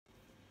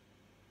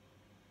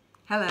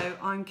Hello,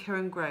 I'm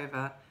Karen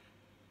Grover,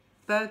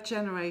 third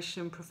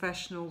generation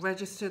professional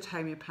registered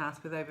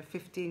homeopath with over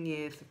 15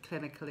 years of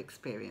clinical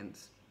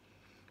experience.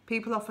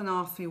 People often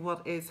ask me,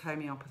 what is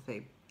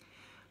homeopathy?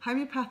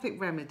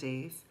 Homeopathic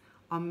remedies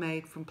are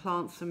made from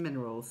plants and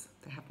minerals.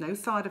 They have no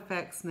side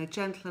effects and they're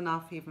gentle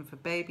enough even for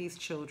babies,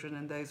 children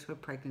and those who are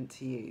pregnant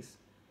to use.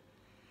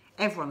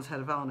 Everyone's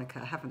heard of arnica,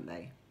 haven't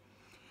they?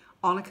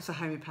 Arnica is a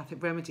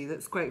homeopathic remedy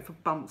that's great for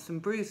bumps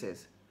and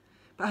bruises.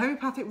 But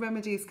homeopathic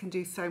remedies can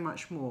do so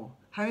much more.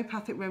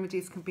 Homeopathic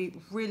remedies can be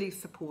really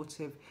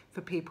supportive for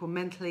people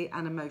mentally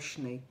and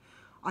emotionally.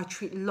 I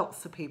treat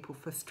lots of people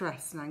for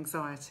stress and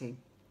anxiety.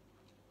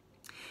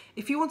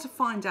 If you want to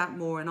find out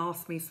more and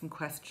ask me some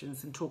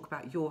questions and talk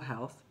about your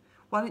health,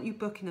 why don't you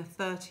book in a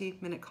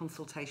 30-minute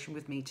consultation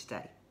with me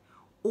today?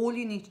 All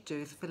you need to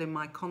do is fill in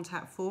my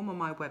contact form on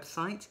my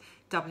website,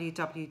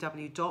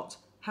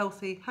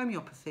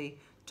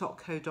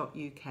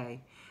 www.healthyhomeopathy.co.uk,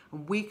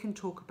 and we can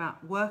talk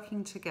about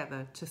working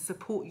together to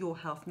support your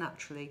health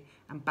naturally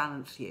and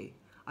balance you.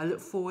 I look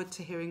forward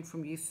to hearing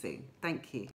from you soon. Thank you.